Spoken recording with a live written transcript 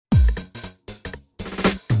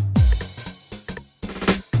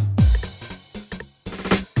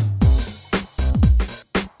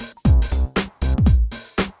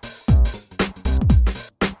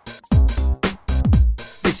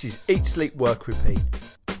This is Eat, Sleep, Work, Repeat,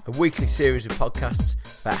 a weekly series of podcasts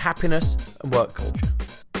about happiness and work culture.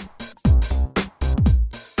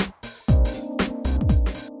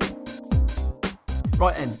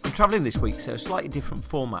 Right then, I'm travelling this week, so a slightly different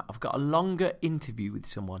format. I've got a longer interview with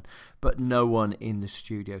someone, but no one in the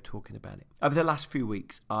studio talking about it. Over the last few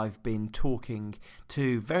weeks, I've been talking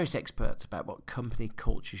to various experts about what company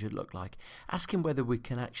culture should look like, asking whether we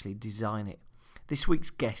can actually design it. This week's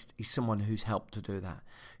guest is someone who's helped to do that,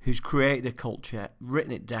 who's created a culture,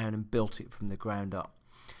 written it down and built it from the ground up.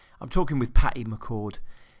 I'm talking with McCord.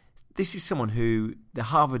 This is someone who the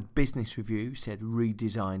Harvard Business Review said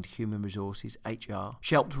redesigned human resources, HR.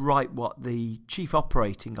 She helped write what the chief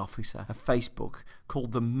operating officer of Facebook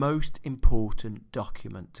called the most important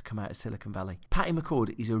document to come out of Silicon Valley.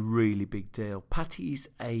 McCord is a really big deal. Patty's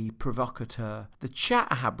a provocateur. The chat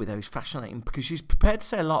I had with her is fascinating because she's prepared to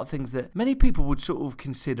say a lot of things that many people would sort of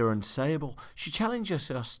consider unsayable. She challenges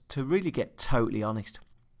us to really get totally honest.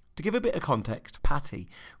 To give a bit of context, Patty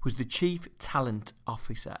was the Chief Talent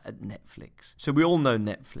Officer at Netflix. So we all know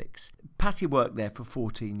Netflix. Patty worked there for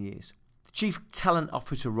 14 years. The Chief Talent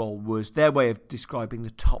Officer role was their way of describing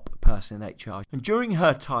the top person in HR. And during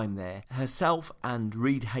her time there, herself and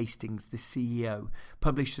Reed Hastings, the CEO,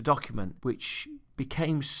 published a document which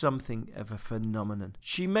became something of a phenomenon.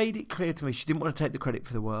 She made it clear to me she didn't want to take the credit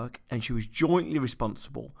for the work, and she was jointly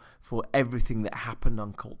responsible for everything that happened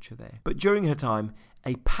on culture there. But during her time,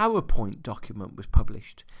 a PowerPoint document was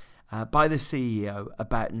published by the CEO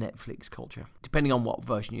about Netflix culture. Depending on what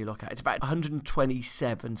version you look at, it's about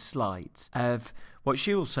 127 slides of what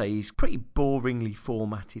she will say is pretty boringly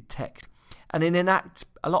formatted text. And in an act,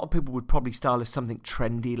 a lot of people would probably style as something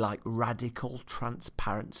trendy like radical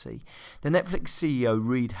transparency. The Netflix CEO,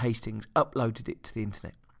 Reed Hastings, uploaded it to the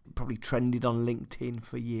internet. It probably trended on LinkedIn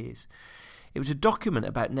for years. It was a document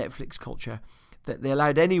about Netflix culture that they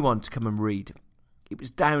allowed anyone to come and read. It was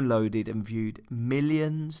downloaded and viewed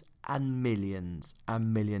millions and millions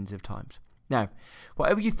and millions of times. Now,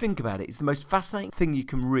 whatever you think about it, it's the most fascinating thing you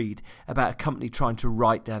can read about a company trying to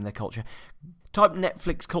write down their culture. Type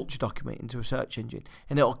Netflix culture document into a search engine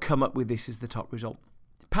and it'll come up with this as the top result.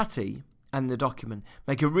 Patty and the document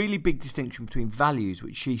make a really big distinction between values,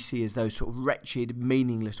 which she sees as those sort of wretched,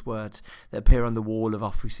 meaningless words that appear on the wall of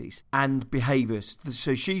offices, and behaviours.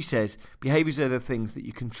 So she says behaviours are the things that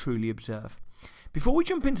you can truly observe. Before we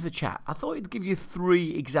jump into the chat, I thought I'd give you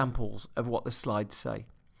 3 examples of what the slides say.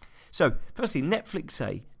 So, firstly, Netflix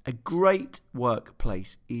say a great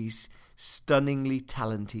workplace is stunningly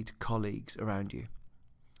talented colleagues around you.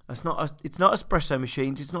 It's not espresso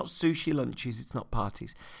machines, it's not sushi lunches, it's not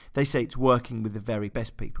parties. They say it's working with the very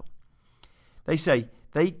best people. They say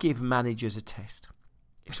they give managers a test.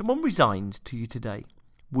 If someone resigns to you today,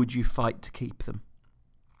 would you fight to keep them?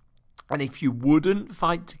 And if you wouldn't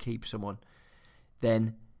fight to keep someone,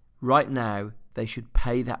 then right now they should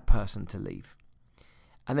pay that person to leave.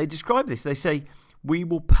 And they describe this. They say, we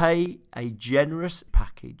will pay a generous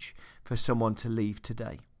package for someone to leave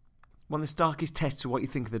today. One of the starkest tests of what you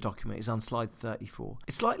think of the document is on slide 34.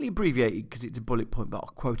 It's slightly abbreviated because it's a bullet point, but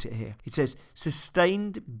I'll quote it here. It says,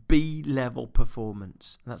 sustained B-level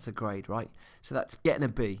performance. And that's a grade, right? So that's getting a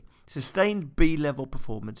B. Sustained B-level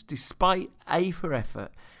performance, despite A for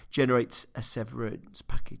effort, generates a severance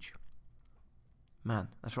package. Man,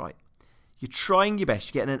 that's right. You're trying your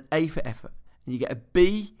best. You're getting an A for effort. And you get a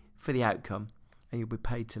B for the outcome. And you'll be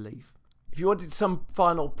paid to leave. If you wanted some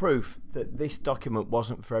final proof that this document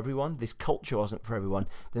wasn't for everyone, this culture wasn't for everyone,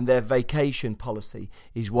 then their vacation policy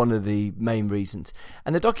is one of the main reasons.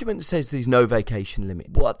 And the document says there's no vacation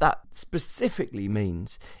limit. What that specifically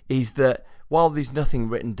means is that while there's nothing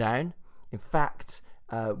written down, in fact,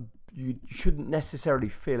 you shouldn't necessarily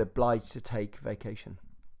feel obliged to take vacation.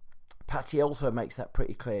 Patty also makes that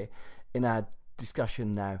pretty clear in our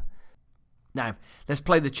discussion now. Now, let's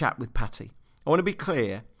play the chat with Patty. I want to be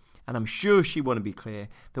clear, and I'm sure she want to be clear,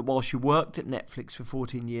 that while she worked at Netflix for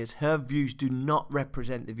 14 years, her views do not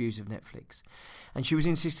represent the views of Netflix. And she was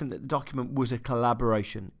insistent that the document was a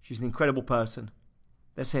collaboration. She's an incredible person.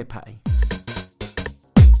 Let's hear Patty.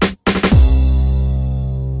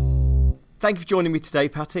 Thank you for joining me today,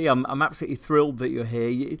 Patty. I'm absolutely thrilled that you're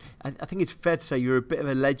here. I think it's fair to say you're a bit of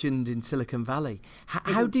a legend in Silicon Valley.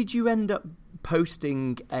 How did you end up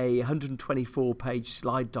posting a 124-page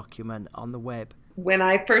slide document on the web? When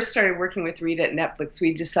I first started working with Reed at Netflix,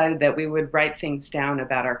 we decided that we would write things down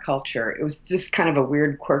about our culture. It was just kind of a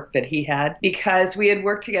weird quirk that he had because we had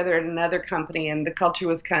worked together at another company and the culture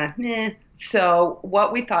was kind of meh. So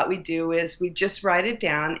what we thought we'd do is we'd just write it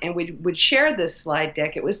down and we would share this slide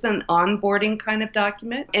deck. It was an onboarding kind of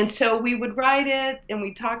document. And so we would write it and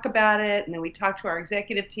we'd talk about it, and then we talk to our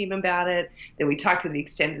executive team about it. Then we talk to the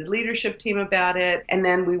extended leadership team about it. And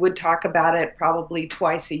then we would talk about it probably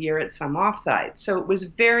twice a year at some offsite. So it was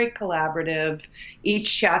very collaborative.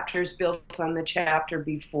 Each chapter is built on the chapter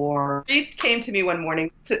before. Reed came to me one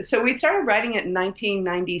morning. So we started writing it in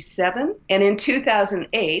 1997. And in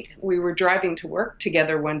 2008, we were driving to work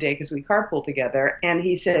together one day because we carpool together. And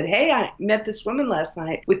he said, hey, I met this woman last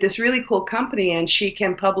night with this really cool company, and she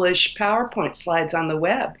can publish PowerPoint slides on the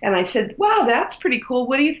web. And I said, wow, that's pretty cool.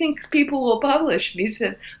 What do you think people will publish? And he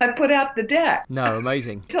said, I put out the deck. No,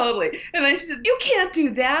 amazing. Totally. And I said, you can't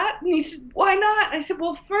do that. And he said, why not? I said,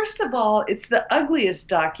 well, first of all, it's the ugliest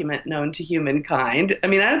document known to humankind. I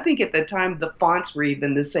mean, I don't think at the time the fonts were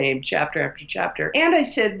even the same chapter after chapter. And I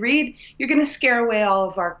said, Reed, you're going to scare away all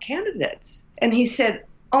of our candidates. And he said,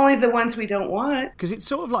 only the ones we don't want. Because it's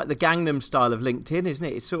sort of like the Gangnam Style of LinkedIn, isn't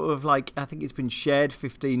it? It's sort of like, I think it's been shared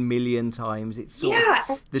 15 million times. It's sort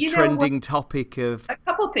of the trending topic of... A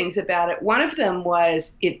couple things about it. One of them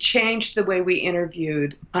was it changed the way we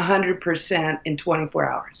interviewed 100% in 24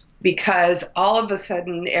 hours. Because all of a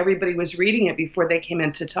sudden, everybody was reading it before they came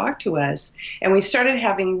in to talk to us. And we started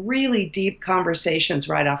having really deep conversations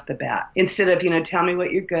right off the bat. Instead of, tell me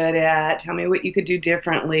what you're good at, tell me what you could do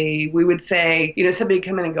differently. We would say, somebody would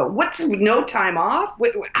come in and go, what's no time off?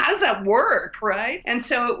 How does that work, right? And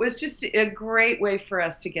so it was just a great way for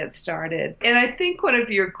us to get started. And I think one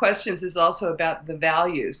of your questions is also about the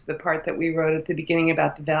values, the part that we wrote at the beginning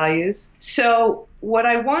about the values. So what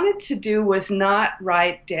I wanted to do was not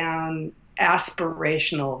write down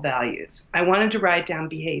aspirational values. I wanted to write down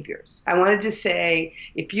behaviors. I wanted to say,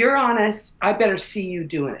 if you're honest, I better see you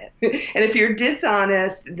doing it. And if you're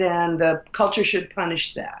dishonest, then the culture should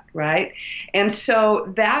punish that, right? And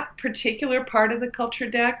so that particular part of the culture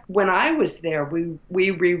deck, when I was there,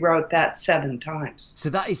 we rewrote that 7 times. So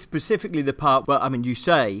that is specifically the part where, you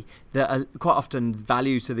say that quite often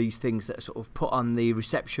values are these things that are sort of put on the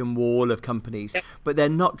reception wall of companies, but they're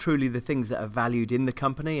not truly the things that are valued in the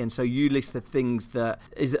company. And so you list the things that,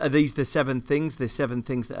 are these the 7 things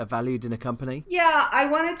that are valued in a company? Yeah, I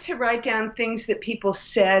wanted to write down things that people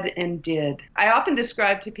said and did. I often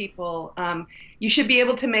describe to people, you should be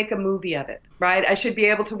able to make a movie of it, right? I should be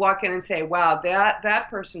able to walk in and say, wow, that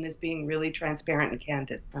person is being really transparent and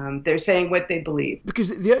candid. They're saying what they believe. Because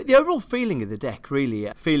the overall feeling of the deck, really,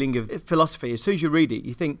 a feeling of philosophy, as soon as you read it,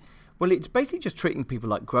 you think, well, it's basically just treating people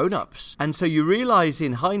like grown-ups. And so you realise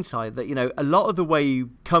in hindsight that, a lot of the way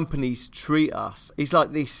companies treat us is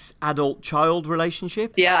like this adult-child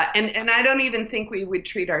relationship. Yeah, and I don't even think we would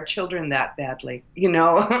treat our children that badly.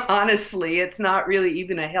 Honestly, it's not really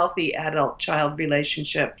even a healthy adult-child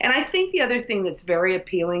relationship. And I think the other thing that's very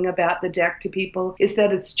appealing about the deck to people is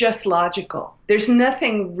that it's just logical. There's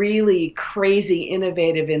nothing really crazy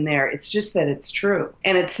innovative in there. It's just that it's true.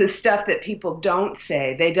 And it's the stuff that people don't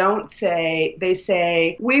say. They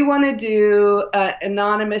say, we want to do an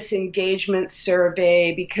anonymous engagement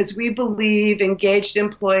survey because we believe engaged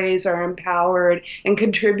employees are empowered and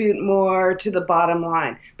contribute more to the bottom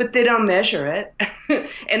line. But they don't measure it.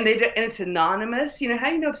 and it's anonymous. How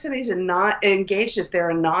do you know if somebody's not engaged if they're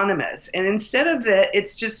anonymous? And instead of that,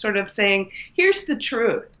 it's just sort of saying, here's the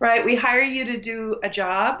truth, right? We hire you to do a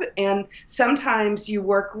job, and sometimes you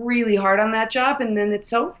work really hard on that job, and then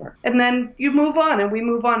it's over. And then you move on, and we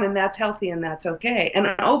move on, and that's healthy, and that's okay.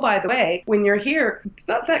 And oh, by the way, when you're here, it's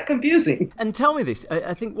not that confusing. And tell me this,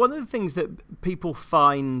 I think one of the things that people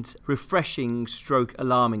find refreshing stroke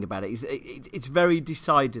alarming about it is it's very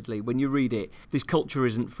decidedly, when you read it, this culture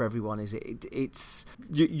isn't for everyone, is it? It's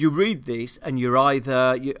you read this and you're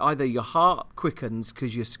either your heart quickens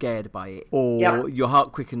because you're scared by it, or your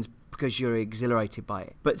heart quickens because you're exhilarated by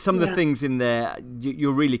it. But some of the things in there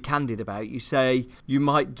you're really candid about. You say you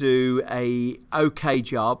might do a okay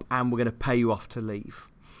job and we're going to pay you off to leave.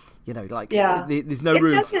 There's no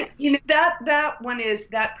room.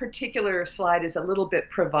 That particular slide is a little bit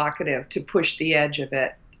provocative to push the edge of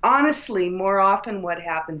it. Honestly, more often what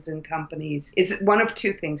happens in companies is one of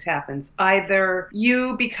 2 things happens. Either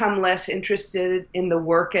you become less interested in the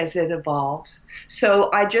work as it evolves. So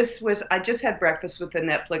I just had breakfast with a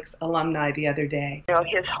Netflix alumni the other day.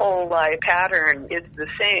 His whole life pattern is the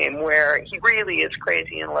same, where he really is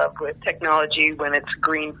crazy in love with technology when it's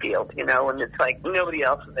greenfield, and it's like nobody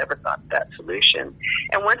else has ever thought of that solution.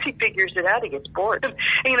 And once he figures it out, he gets bored.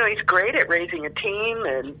 He's great at raising a team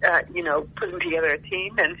and, putting together a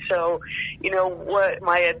team. And so, what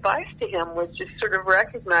my advice to him was just sort of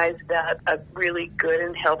recognize that a really good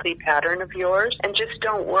and healthy pattern of yours, and just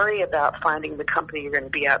don't worry about finding the company you're going to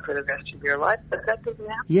be at for the rest of your life, but that doesn't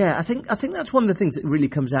happen. Yeah, I think that's one of the things that really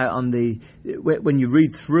comes out on when you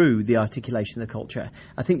read through the articulation of the culture.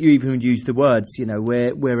 I think you even use the words,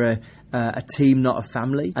 we're a team, not a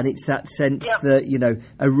family. And it's that sense that,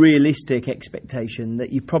 a realistic expectation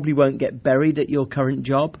that you probably won't get buried at your current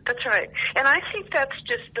job. That's right. And I think that's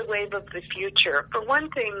just the wave of the future. For one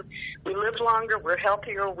thing, we live longer, we're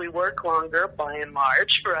healthier, we work longer, by and large,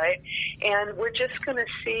 right? And we're just going to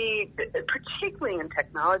see, particularly in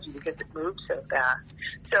technology, because it moves so fast.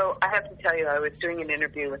 So I have to tell you, I was doing an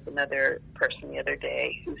interview with another person the other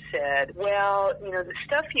day who said, well, the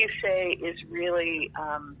stuff you say is really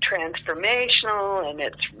transformational and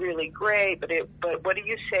it's really great, but what do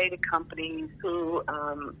you say to companies who,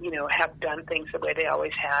 have done things the way they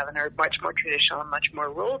always have and are much more traditional and much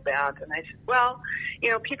more rule-bound? And I said, well,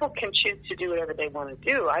 people can choose to do whatever they want to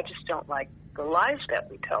do. I just don't like the lies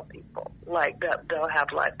that we tell people, like that they'll have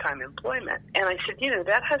lifetime employment. And I said,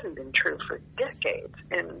 that hasn't been true for decades.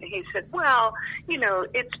 And he said, well,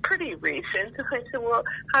 it's pretty recent. And I said, well,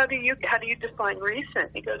 how do you define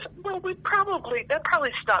recent? He goes, well, that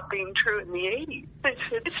probably stopped being true in the 80s. I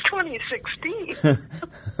said, it's 2016.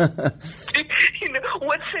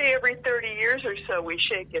 Let's say every 30 years or so we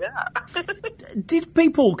shake it up. Did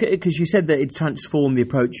people, because you said that it transformed the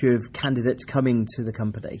approach of candidates coming to the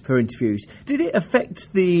company for interviews, did it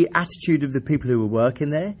affect the attitude of the people who were working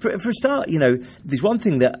there? For a start, there's one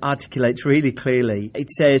thing that articulates really clearly. It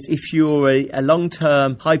says if you're a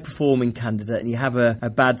long-term, high-performing candidate and you have a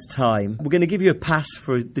bad time, we're going to give you a pass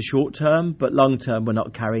for the short term, but long-term, we're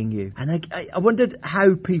not carrying you. And I wondered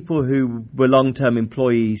how people who were long-term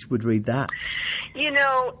employees would read that.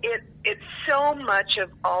 It's so much of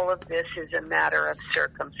all of this is a matter of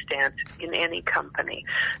circumstance in any company.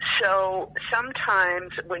 So sometimes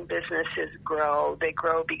when businesses grow, they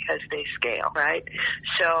grow because they scale, right?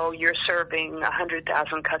 So you're serving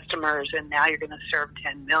 100,000 customers and now you're going to serve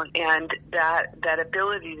 10 million. And that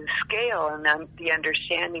ability to scale and then the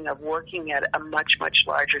understanding of working at a much, much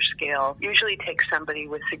larger scale usually takes somebody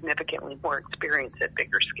with significantly more experience at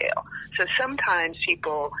bigger scale. So sometimes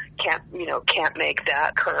people can't make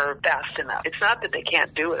that curve fast enough. It's not that they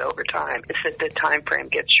can't do it over time. It's that the time frame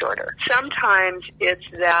gets shorter. Sometimes it's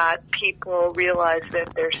that people realize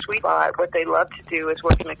that their sweet spot, what they love to do is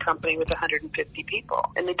work in a company with 150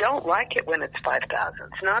 people. And they don't like it when it's 5,000.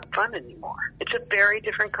 It's not fun anymore. It's a very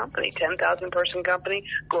different company. 10,000 person company.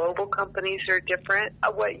 Global companies are different.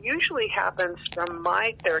 What usually happens from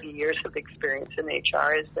my 30 years of experience in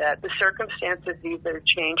HR is that the circumstances either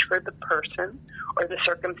change for the person or the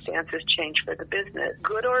circumstances change for the business,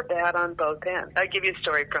 good or bad on both ends. I'll give you a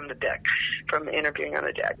story from the deck, from interviewing on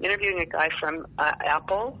the deck. Interviewing a guy from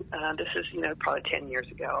Apple, this is, probably 10 years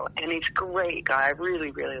ago, and he's a great guy. I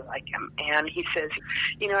really, really like him. And he says,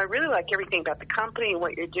 I really like everything about the company and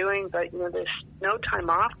what you're doing, but, there's no time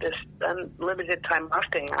off, this unlimited time off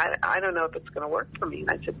thing. I don't know if it's going to work for me. And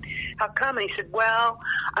I said, how come? And he said, well,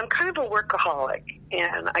 I'm kind of a workaholic,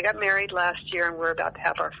 and I got married last year, and we're about to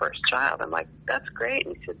have our first child. I'm like, that's great.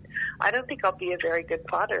 And he said, I don't think I'll be a very good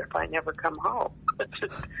father if I never come home. I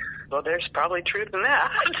said, well, there's probably truth in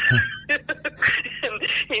that. And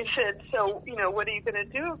he said, so, what are you going to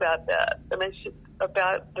do about that? And I said,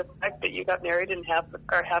 about the fact that you got married and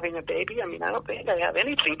are having a baby? I mean, I don't think I have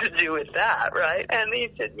anything to do with that, right? And he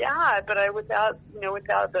said, yeah, but without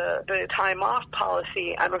the time off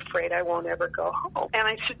policy, I'm afraid I won't ever go home. And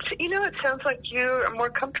I said, it sounds like you are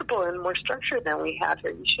more comfortable and more structured than we have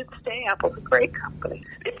here. You should stay. Apple's a great company.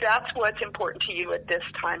 If that's what's important to you at this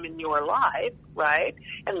time in your life, right?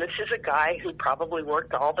 And this is a guy who probably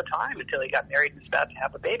worked all the time until he got married and was about to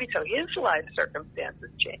have a baby, so his life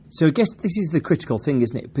circumstances changed. So I guess this is the critical thing,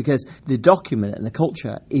 isn't it? Because the document and the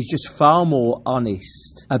culture is just far more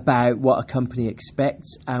honest about what a company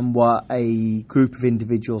expects and what a group of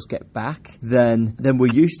individuals get back than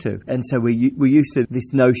we're used to. And so we're used to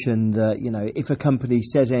this notion that, if a company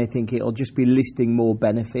says anything, it'll just be listing more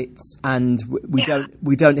benefits, and we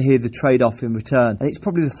don't hear the trade-off in return. And it's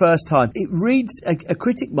probably the first time it reads, a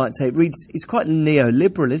critic might say it's quite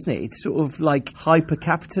neoliberal, isn't it? It's sort of like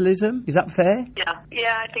hyper-capitalism. Is that fair?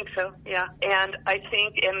 Yeah, I think so. Yeah. And I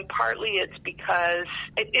think, and partly it's because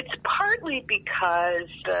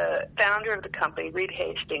the founder of the company, Reed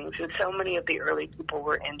Hastings, and so many of the early people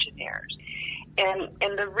were engineers. And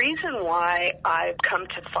the reason why I've come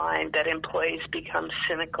to find that employees become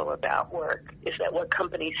cynical about work is that what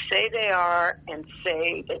companies say they are and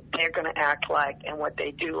say that they're going to act like and what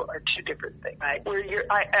they do are two different things. Right?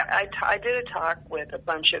 I did a talk with a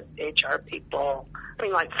bunch of HR people,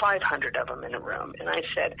 like 500 of them in a room, and I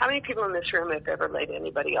said, how many people in this room have ever laid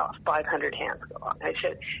anybody off? 500 hands go up. I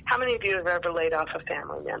said, how many of you have ever laid off a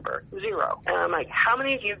family member? 0. And I'm like, how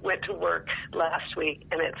many of you went to work last week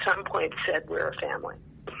and at some point said we're a family?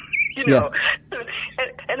 You know,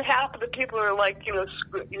 and half of the people are like,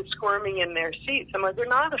 squirming in their seats. I'm like, they're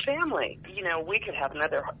not a family. We could have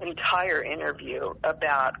another entire interview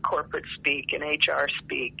about corporate speak and HR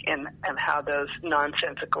speak and how those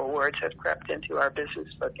nonsensical words have crept into our business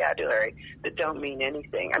vocabulary that don't mean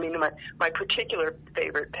anything. I mean, my particular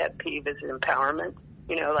favorite pet peeve is empowerment.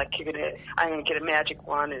 Like I'm going to get a magic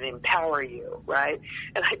wand and empower you, right?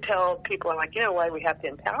 And I tell people, I'm like, why we have to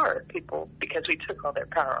empower people? Because we took all their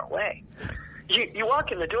power away. You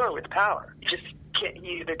walk in the door with power.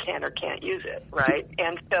 You either can or can't use it, right?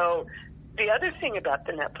 And so the other thing about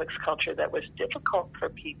the Netflix culture that was difficult for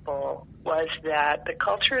people was that the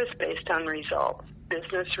culture is based on results,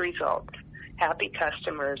 business results. Happy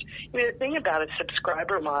customers. The thing about a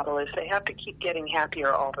subscriber model is they have to keep getting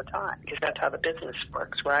happier all the time because that's how the business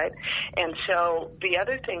works, right? And so the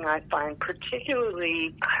other thing I find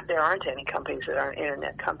particularly, there aren't any companies that aren't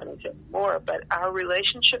internet companies anymore, but our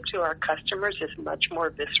relationship to our customers is much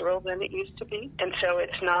more visceral than it used to be. And so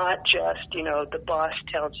it's not just, the boss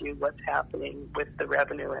tells you what's happening with the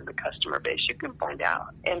revenue and the customer base. You can find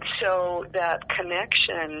out. And so that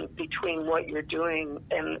connection between what you're doing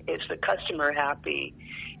and is the customer happy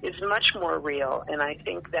is much more real, and I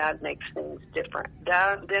think that makes things different.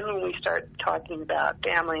 Then when we start talking about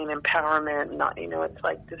family and empowerment, it's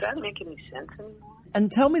like, does that make any sense anymore?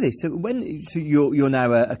 And tell me this: so you're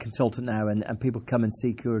now a consultant now, and people come and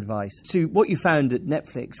seek your advice. So what you found at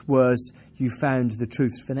Netflix was you found the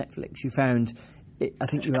truth for Netflix. You found, I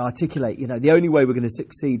think you articulate, the only way we're going to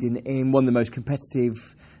succeed in one of the most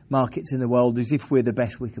competitive markets in the world is if we're the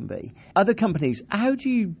best we can be. Other companies, how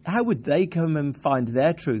would they come and find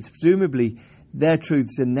their truth? Presumably their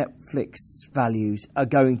truths and Netflix values are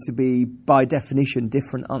going to be by definition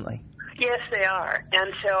different, aren't they? Yes, they are.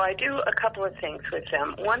 And so I do a couple of things with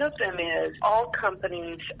them. One of them is all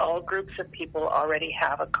companies, all groups of people already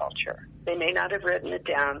have a culture. They may not have written it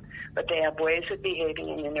down, but they have ways of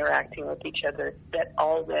behaving and interacting with each other that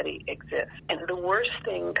already exist. And the worst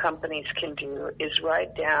thing companies can do is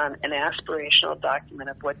write down an aspirational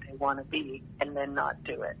document of what they want to be and then not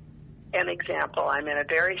do it. An example, I'm in a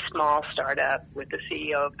very small startup with the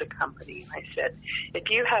CEO of the company. I said, if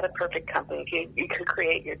you had a perfect company, if you could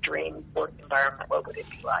create your dream work environment, what would it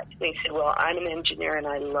be like? And he said, well, I'm an engineer and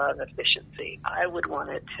I love efficiency. I would want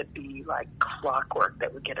it to be like clockwork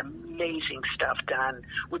that would get amazing stuff done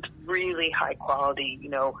with really high quality,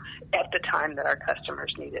 at the time that our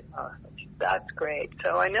customers need it most. That's great.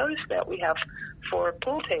 So I noticed that we have 4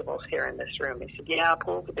 pool tables here in this room. He said, yeah,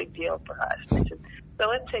 pool's a big deal for us. I said, so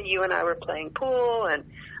let's say you and I were playing pool and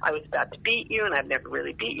I was about to beat you and I've never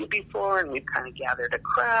really beat you before and we've kind of gathered a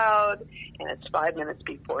crowd and it's 5 minutes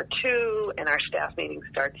before 2 and our staff meeting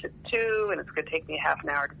starts at 2 and it's going to take me a half an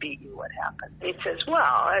hour to beat you. What happened? He says,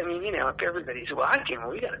 well, if everybody's watching,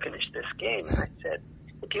 we got to finish this game. And I said,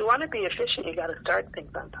 if you want to be efficient, you got to start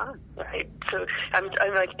things on time, right? So I'm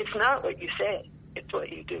like, it's not what you say. It's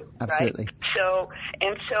what you do, Absolutely. Right? So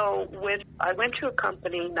I went to a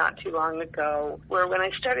company not too long ago where when I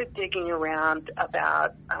started digging around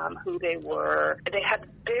about who they were, they had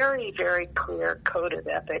very, very clear code of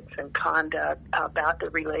ethics and conduct about the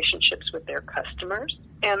relationships with their customers.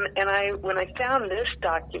 And when I found this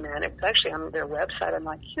document, it was actually on their website, I'm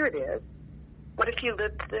like, here it is. What if you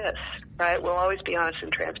lived this, right? We'll always be honest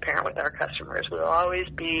and transparent with our customers. We'll always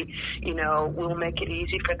be, we'll make it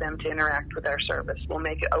easy for them to interact with our service. We'll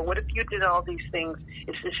make it, what if you did all these things?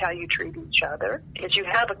 Is this how you treat each other? Because you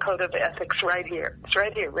have a code of ethics right here. It's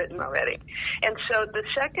right here written already. And so the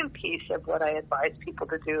second piece of what I advise people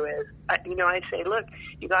to do is, I say, look,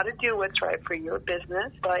 you got to do what's right for your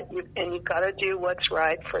business, you've got to do what's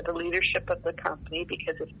right for the leadership of the company,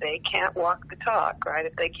 because if they can't walk the talk, right,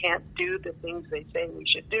 if they can't do the things they say we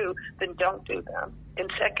should do, then don't do them.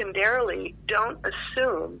 And secondarily, don't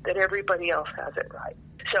assume that everybody else has it right.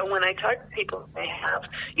 So when I talk to people, they have,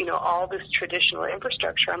 all this traditional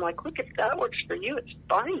infrastructure, I'm like, look, if that works for you, it's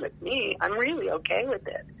fine with me. I'm really okay with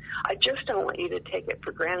it. I just don't want you to take it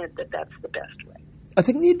for granted that that's the best way. I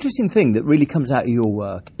think the interesting thing that really comes out of your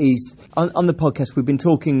work is, on the podcast, we've been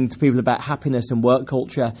talking to people about happiness and work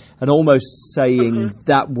culture and almost saying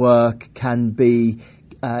that work can be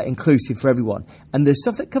inclusive for everyone. And the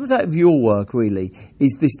stuff that comes out of your work really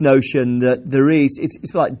is this notion that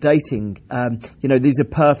it's like dating. There's a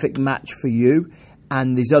perfect match for you,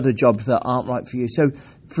 and there's other jobs that aren't right for you. So,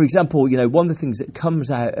 for example, one of the things that comes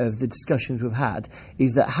out of the discussions we've had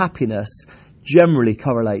is that happiness generally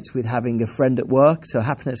correlates with having a friend at work. So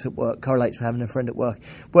happiness at work correlates with having a friend at work.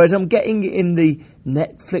 Whereas I'm getting in the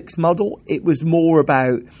Netflix model, it was more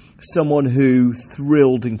about someone who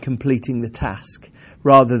thrilled in completing the task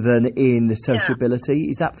rather than in the sociability.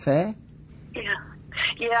 Is that fair?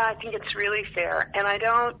 Yeah, I think it's really fair. And I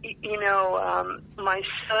don't, my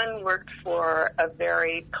son worked for a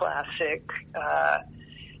very classic,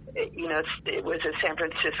 it was a San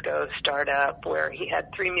Francisco startup where he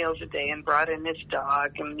had 3 meals a day and brought in his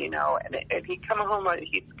dog, and he's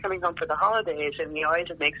coming home for the holidays, and he always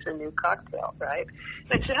makes a new cocktail, right?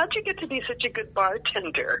 And I said, how'd you get to be such a good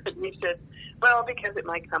bartender? And he said, well, because at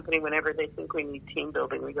my company, whenever they think we need team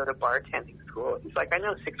building, we go to bartending school. He's like, I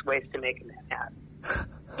know 6 ways to make a Manhattan.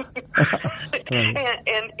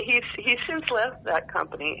 and he's since left that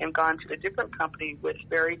company and gone to a different company with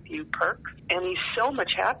very few perks, and he's so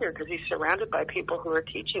much happier because he's surrounded by people who are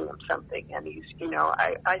teaching him something. And he's,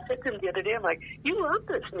 I said to him the other day, I'm like, you love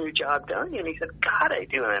this new job, don't you? And he said, God, I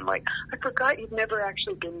do. And I'm like, I forgot you've never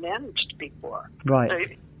actually been managed before. Right. So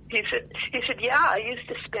he said, yeah, I used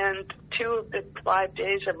to spend 2 of the 5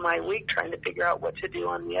 days of my week trying to figure out what to do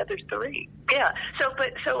on the other 3. Yeah.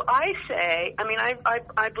 So I say,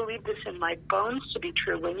 I believe this in my bones to be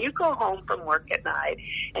true. When you go home from work at night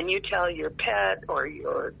and you tell your pet or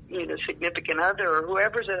your, significant other or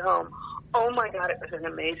whoever's at home, oh my God, it was an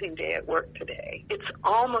amazing day at work today, it's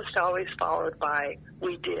almost always followed by,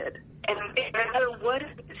 we did. And no matter what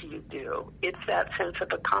it is you do, it's that sense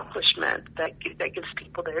of accomplishment that gives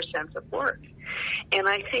people their sense of worth. And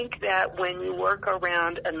I think that when you work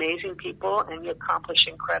around amazing people and you accomplish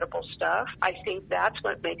incredible stuff, I think that's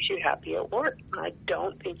what makes you happy at work. And I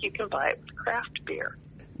don't think you can buy it with craft beer.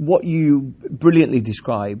 What you brilliantly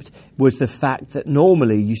described was the fact that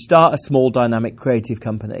normally you start a small, dynamic, creative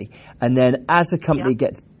company, and then as the company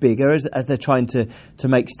gets bigger, as they're trying to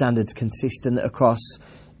make standards consistent across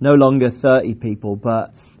no longer 30 people,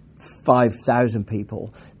 but 5,000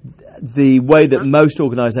 people. The way that most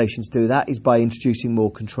organisations do that is by introducing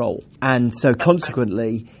more control. And so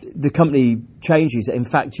consequently, the company changes. In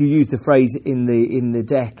fact, you use the phrase in the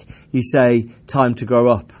deck, you say, time to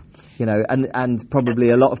grow up. And probably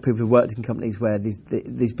a lot of people have worked in companies where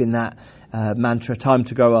there's been that mantra, time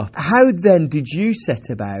to grow up. How then did you set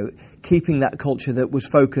about keeping that culture that was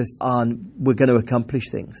focused on we're going to accomplish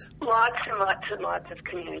things? Lots and lots and lots of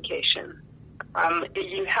communication.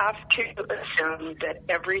 You have to assume that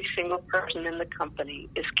every single person in the company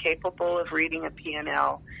is capable of reading a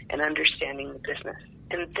P&L and understanding the business.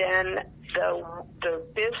 And then the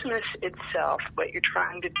business itself, what you're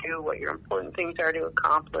trying to do, what your important things are to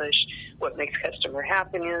accomplish, what makes customer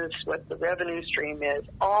happiness, what the revenue stream is,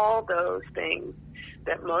 all those things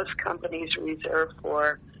that most companies reserve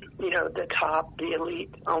for, the top, the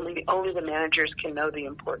elite, only the managers can know the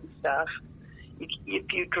important stuff.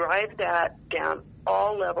 If you drive that down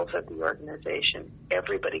all levels of the organization,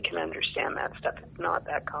 everybody can understand that stuff. It's not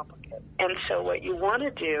that complicated. And so what you want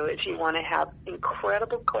to do is you want to have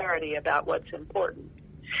incredible clarity about what's important,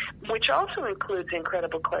 which also includes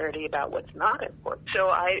incredible clarity about what's not important.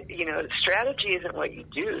 So strategy isn't what you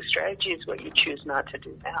do. Strategy is what you choose not to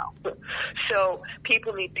do now. So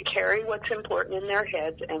people need to carry what's important in their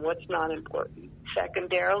heads and what's not important.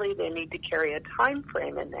 Secondarily, they need to carry a time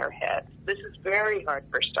frame in their head. This is very hard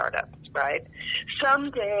for startups, right?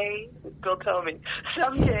 Someday, Bill told me,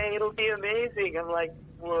 someday it'll be amazing. I'm like,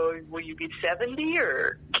 well, will you be 70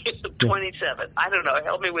 or 27? I don't know.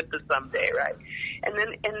 Help me with the someday, right? And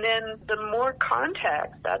then the more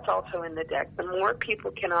context, that's also in the deck, the more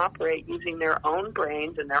people can operate using their own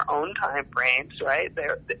brains and their own time frames, right?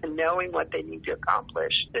 They're knowing what they need to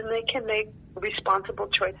accomplish, then they can make responsible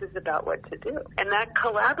choices about what to do. And that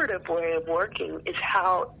collaborative way of working is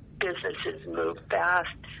how businesses move fast,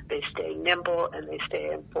 they stay nimble, and they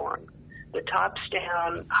stay informed. The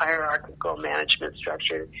tops-down hierarchical management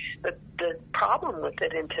structure, but the problem with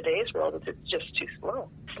it in today's world is it's just too slow.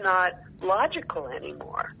 It's not logical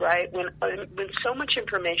anymore, right? When so much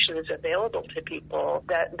information is available to people,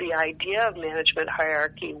 that the idea of management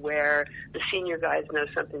hierarchy where the senior guys know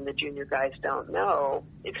something the junior guys don't know,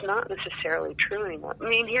 it's not necessarily true anymore.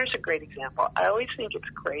 Here's a great example. I always think it's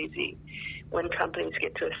crazy when companies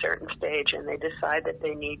get to a certain stage and they decide that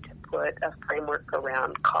they need to put a framework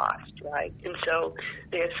around cost, right? And so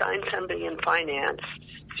they assign somebody in finance.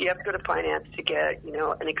 So you have to go to finance to get,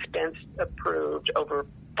 an expense approved over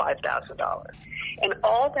 $5,000. And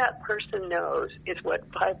all that person knows is what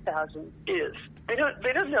 5,000 is. They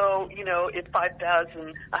don't know, if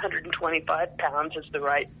 5,125 pounds is the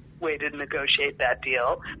right way to negotiate that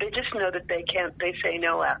deal. They just know that they say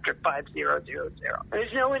no after 5,000.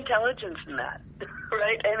 There's no intelligence in that,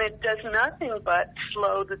 right? And it does nothing but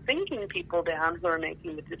slow the thinking people down who are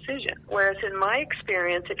making the decision. Whereas in my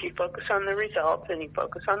experience, if you focus on the results and you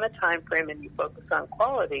focus on the time frame and you focus on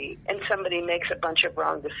quality, and somebody makes a bunch of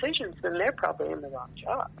wrong decisions, then they're probably in the wrong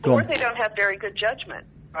job. Or they don't have very good judgment.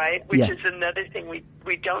 Right, which is another thing we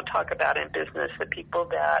don't talk about in business. The people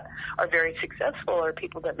that are very successful are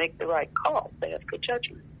people that make the right calls. They have good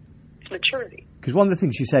judgment. It's maturity. Because one of the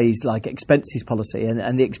things you say is like expenses policy,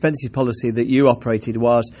 and the expenses policy that you operated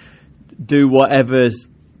was do whatever's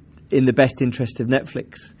in the best interest of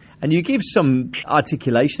Netflix. And you give some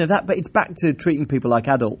articulation of that, but it's back to treating people like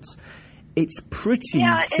adults. It's pretty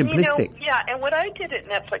simplistic. And what I did at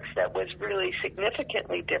Netflix that was really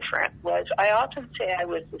significantly different was I often say I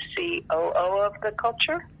was the COO of the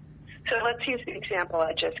culture. So let's use the example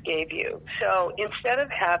I just gave you. So instead of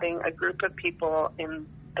having a group of people in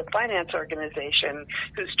the finance organization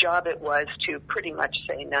whose job it was to pretty much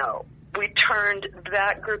say no, we turned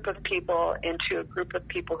that group of people into a group of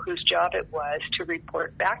people whose job it was to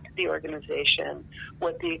report back to the organization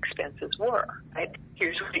what the expenses were. Right?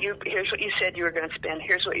 Here's what you said you were going to spend.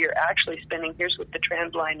 Here's what you're actually spending. Here's what the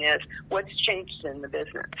trend line is. What's changed in the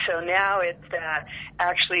business? So now it's that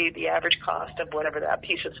actually the average cost of whatever that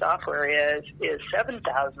piece of software is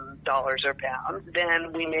 $7,000 or pounds.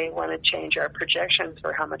 Then we may want to change our projections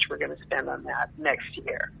for how much we're going to spend on that next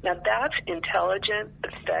year. Now that's intelligent,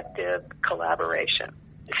 effective collaboration.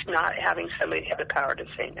 It's not having somebody have the power to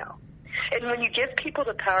say no. And when you give people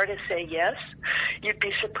the power to say yes, you'd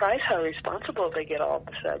be surprised how responsible they get all of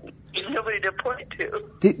a sudden. There's nobody to point to.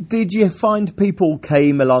 Did you find people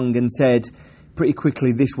came along and said pretty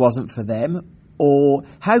quickly this wasn't for them? Or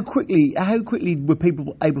how quickly were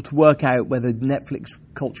people able to work out whether Netflix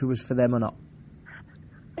culture was for them or not?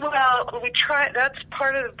 Well, we try. That's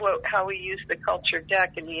part of how we use the culture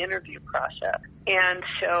deck in the interview process. And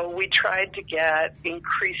so we tried to get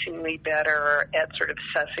increasingly better at sort of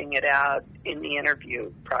sussing it out in the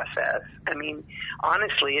interview process. I mean,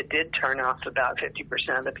 honestly, it did turn off about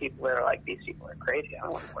 50% of the people that are like, these people are crazy. I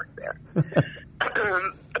don't want to work there.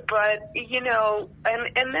 But,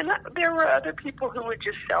 and then there were other people who would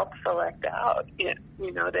just self-select out.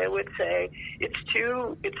 They would say, it's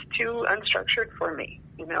too unstructured for me.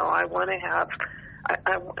 I want to have,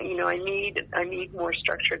 I need more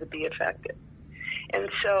structure to be effective. And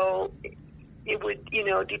so it would,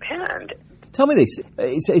 depend. Tell me this.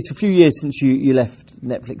 It's a few years since you left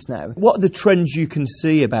Netflix now. What are the trends you can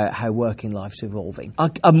see about how working life's evolving?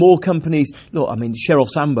 Are more companies... Look, I mean, Sheryl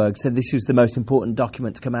Sandberg said this was the most important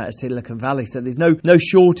document to come out of Silicon Valley. So there's no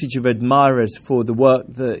shortage of admirers for the work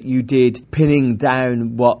that you did pinning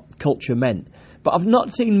down what culture meant. But I've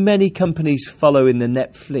not seen many companies follow in the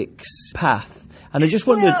Netflix path. And I just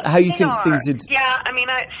wondered how you think things would... Yeah, I mean,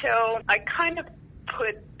 I kind of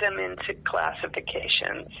put them into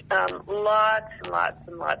classifications. Lots and lots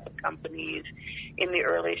and lots of companies in the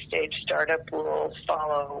early stage startup rules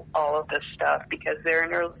follow all of this stuff because they're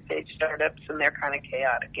in early stage startups and they're kind of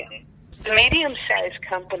chaotic in it. The medium-sized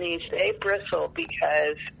companies, they bristle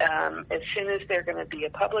because as soon as they're going to be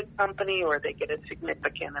a public company or they get a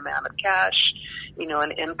significant amount of cash,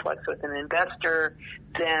 an influx with an investor,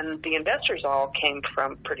 then the investors all came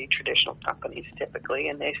from pretty traditional companies typically,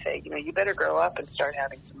 and they say, you better grow up and start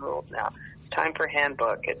having some rules now. It's time for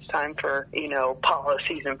handbook. It's time for,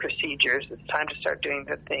 policies and procedures. It's time to start doing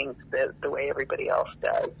the things the way everybody else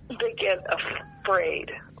does. They get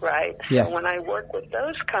afraid, right? Yeah. So when I work with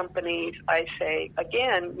those companies, I say,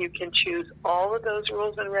 again, you can choose all of those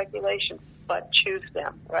rules and regulations, but choose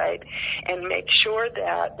them, right? And make sure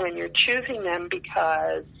that when you're choosing them,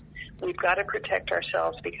 because we've got to protect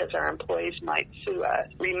ourselves because our employees might sue us.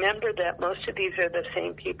 Remember that most of these are the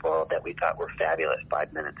same people that we thought were fabulous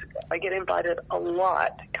 5 minutes ago. I get invited a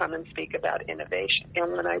lot to come and speak about innovation.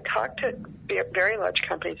 And when I talk to very large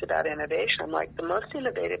companies about innovation, I'm like, the most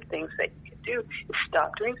innovative things that you can do is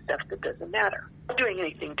stop doing stuff that doesn't matter. Not doing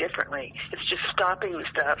anything differently. It's just stopping the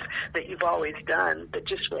stuff that you've always done that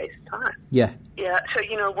just wastes time. Yeah. Yeah.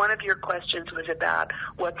 So, one of your questions was about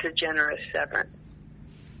what's a generous severance.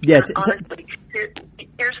 Yeah, honestly,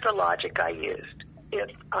 here's the logic I used. If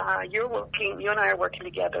you and I are working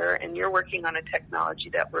together and you're working on a technology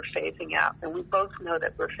that we're phasing out, and we both know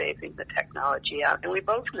that we're phasing the technology out, and we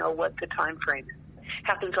both know what the time frame is,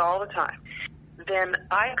 happens all the time, then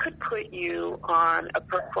I could put you on a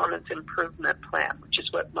performance improvement plan, which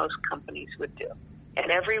is what most companies would do.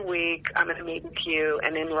 And every week I'm going to meet with you,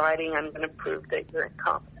 and in writing I'm going to prove that you're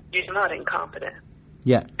incompetent. You're not incompetent.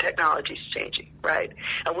 Yeah. Technology's changing, right?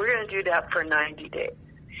 And we're going to do that for 90 days.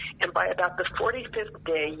 And by about the 45th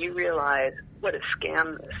day, you realize what a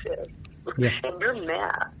scam this is. Yeah. And you're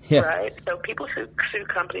mad, yeah. right? So people sue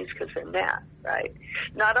companies because they're mad, right?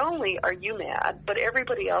 Not only are you mad, but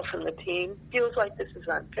everybody else in the team feels like this is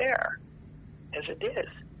unfair, as it is,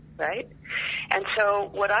 right? And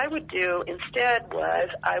so what I would do instead was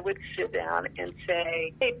I would sit down and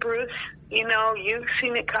say, hey, Bruce, you know, you've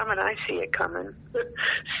seen it coming, I see it coming.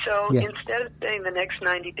 So yeah. instead of spending the next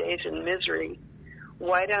 90 days in misery,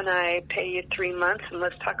 why don't I pay you 3 months and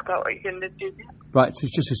let's talk about what you're going to do next? Right, so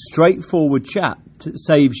it's just a straightforward chat that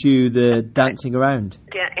saves you the dancing around.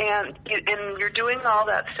 Yeah, and you're doing all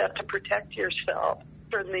that stuff to protect yourself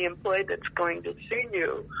from the employee that's going to sue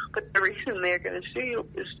you. But the reason they're going to sue you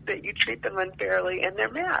is that you treat them unfairly and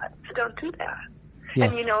they're mad. So don't do that. Yeah.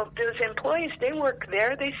 And, you know, those employees, they work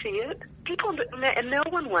there, they see it. People, and no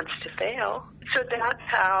one wants to fail. So that's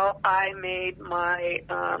how I made my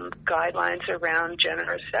guidelines around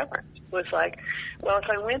generous severance. Was like, well, if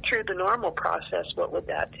I went through the normal process, what would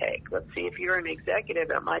that take? Let's see, if you're an executive,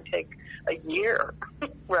 it might take a year,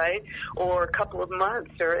 right? Or a couple of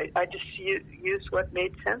months. Or I just used what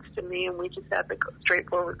made sense to me, and we just had the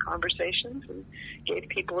straightforward conversations and gave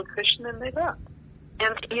people a cushion, and they left.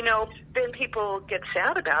 And, you know, then people get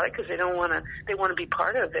sad about it because they want to be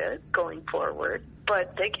part of it going forward,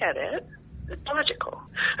 but they get it. It's logical.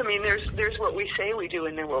 I mean, there's what we say we do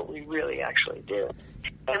and then what we really actually do.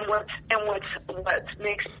 And what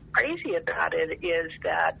makes me crazy about it is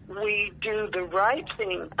that we do the right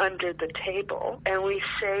thing under the table and we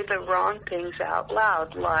say the wrong things out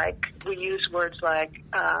loud. Like we use words like,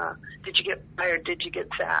 "Did you get fired? Did you get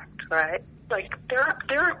sacked?" Right? Like there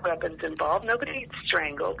are weapons involved. Nobody gets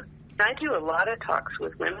strangled. I do a lot of talks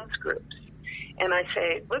with women's groups, and I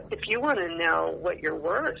say, look, if you want to know what you're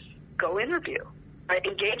worth, go interview. Right?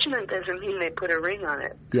 Engagement doesn't mean they put a ring on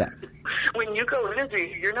it. Yeah. When you go interview,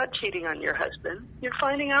 you're not cheating on your husband. You're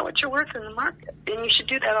finding out what you're worth in the market, and you should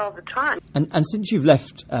do that all the time. And since you've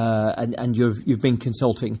left and you've been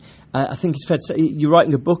consulting, I think it's fair to say you're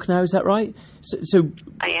writing a book now. Is that right? So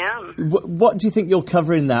I am. What do you think you'll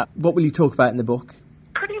cover in that? What will you talk about in the book?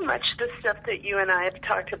 Pretty much the stuff that you and I have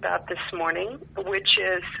talked about this morning, which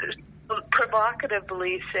is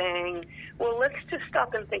provocatively saying, well, let's just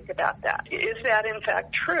stop and think about that. Is that in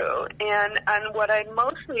fact true? And what I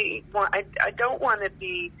mostly want, I don't want to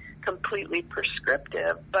be completely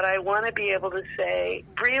prescriptive, but I want to be able to say,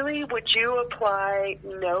 really, would you apply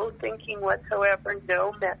no thinking whatsoever,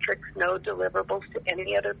 no metrics, no deliverables to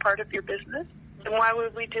any other part of your business? And why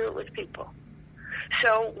would we do it with people?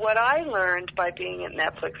 So what I learned by being at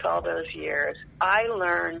Netflix all those years, I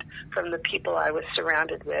learned from the people I was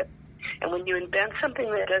surrounded with. And when you invent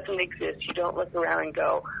something that doesn't exist, you don't look around and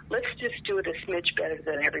go, let's just do it a smidge better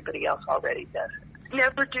than everybody else already does it.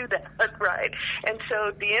 Never do that, right? And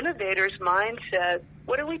so the innovator's mind says,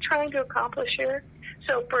 what are we trying to accomplish here?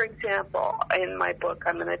 So, for example, in my book,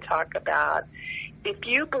 I'm going to talk about if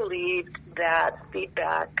you believed that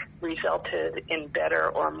feedback resulted in better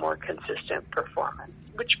or more consistent performance,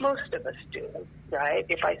 which most of us do, right?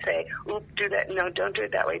 If I say, oop, do that, no, don't do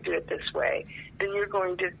it that way, do it this way, then you're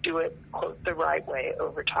going to do it, quote, the right way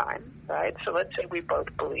over time, right? So let's say we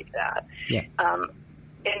both believe that. Yeah.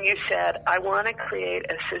 And you said, I want to create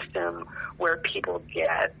a system where people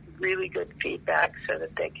get really good feedback so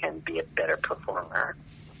that they can be a better performer.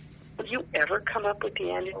 Have you ever come up with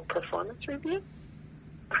the annual performance review?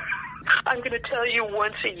 I'm going to tell you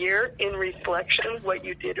once a year in reflection what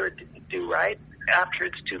you did or didn't do right after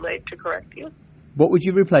it's too late to correct you. What would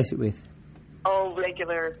you replace it with? Oh,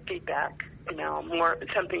 regular feedback,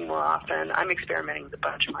 something more often. I'm experimenting with a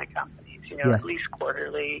bunch of my companies, at least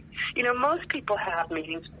quarterly. Most people have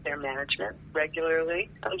meetings with their management regularly.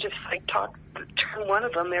 I'm just turn one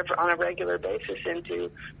of them on a regular basis into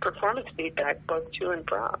performance feedback, both to and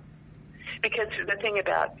from. Because the thing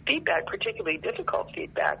about feedback, particularly difficult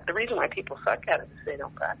feedback, the reason why people suck at it is they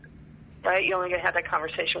don't practice. Right? You're only going to have that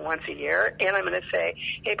conversation once a year. And I'm going to say,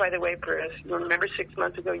 hey, by the way, Bruce, you remember 6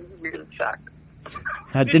 months ago you really sucked.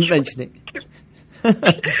 I didn't mention it.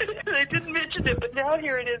 I didn't mention it, but now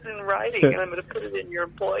here it is in writing, and I'm going to put it in your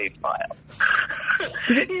employee file.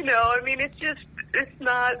 It's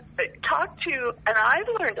not, and I've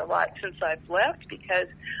learned a lot since I've left because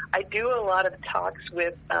I do a lot of talks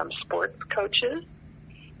with sports coaches,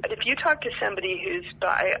 But if you talk to somebody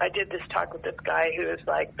I did this talk with this guy who is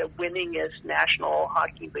like the winningest National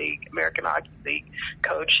Hockey League, American Hockey League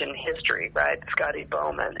coach in history, right? Scotty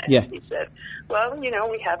Bowman. And he said, well,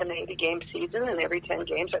 we have an 80-game season, and every 10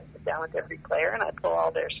 games I sit down with every player and I pull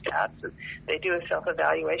all their stats, and they do a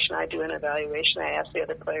self-evaluation. I do an evaluation. I ask the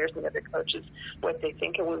other players and the other coaches what they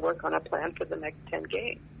think, and we work on a plan for the next 10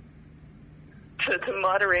 games. So the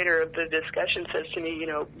moderator of the discussion says to me,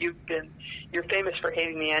 you're famous for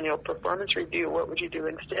hating the annual performance review. What would you do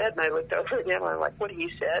instead? And I looked over at him and I'm like, what he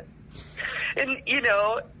said? And,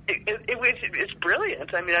 it's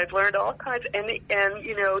brilliant. I mean, I've learned all kinds. And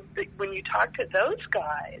when you talk to those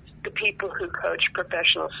guys, the people who coach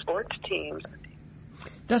professional sports teams,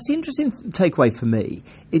 that's the interesting takeaway for me.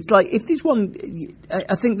 It's like, if there's one,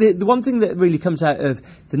 I think the one thing that really comes out of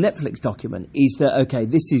the Netflix document is that, okay,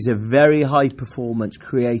 this is a very high performance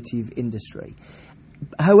creative industry.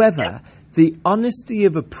 However, the honesty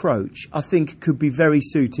of approach, I think, could be very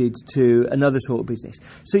suited to another sort of business.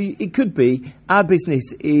 So it could be, our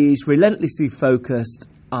business is relentlessly focused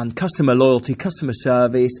on customer loyalty, customer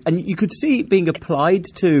service, and you could see it being applied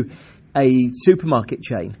to a supermarket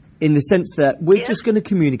chain, in the sense that we're just going to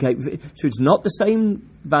communicate. So it's not the same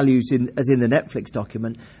values as in the Netflix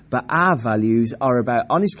document, but our values are about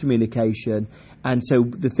honest communication. And so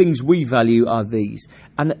the things we value are these.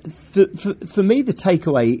 And for me, the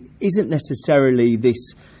takeaway isn't necessarily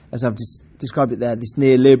this, as I've described it there, this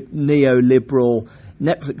neoliberal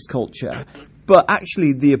Netflix culture, but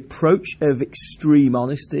actually the approach of extreme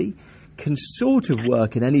honesty can sort of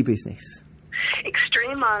work in any business.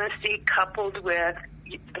 Extreme honesty coupled with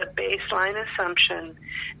the baseline assumption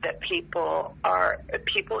that people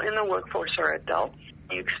in the workforce are adults.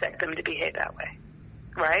 You expect them to behave that way,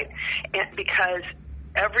 right? And because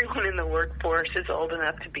everyone in the workforce is old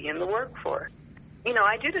enough to be in the workforce.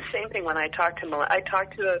 I do the same thing when I talk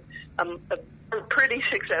to a pretty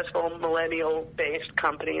successful millennial-based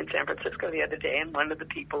company in San Francisco the other day, and one of the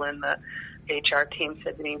people in the HR team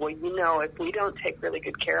said to me, well, if we don't take really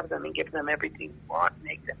good care of them and give them everything we want and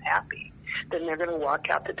make them happy, then they're going to walk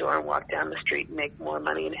out the door and walk down the street and make more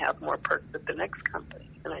money and have more perks at the next company.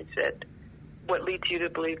 And I said, what leads you to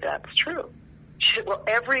believe that's true? She said, well,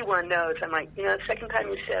 everyone knows. I'm like, the second time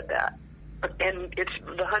you said that, and it's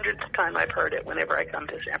the 100th time I've heard it whenever I come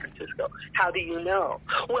to San Francisco. How do you know?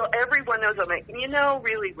 Well, everyone knows. I'm like,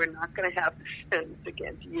 really, we're not going to have this sentence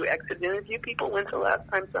again. Do you exit interview people? When's the last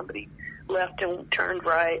time somebody left and turned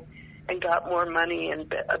right and got more money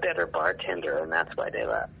and a better bartender, and that's why they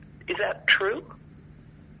left? Is that true?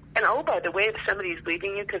 And by the way, if somebody's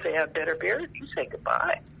leaving you because they have better beer, you say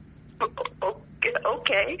goodbye.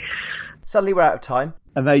 Okay. Sadly, we're out of time.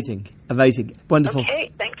 Amazing. Wonderful.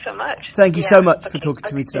 Okay, thanks so much. Thank you so much for talking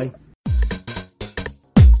to me today.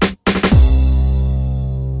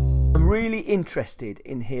 I'm really interested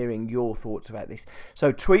in hearing your thoughts about this.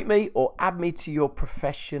 So tweet me or add me to your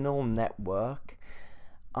professional network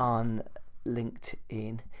on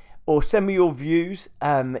LinkedIn, or send me your views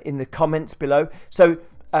in the comments below. So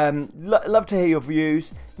love to hear your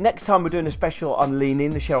views. Next time we're doing a special on Lean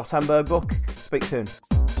In, the Sheryl Sandberg book. Speak soon.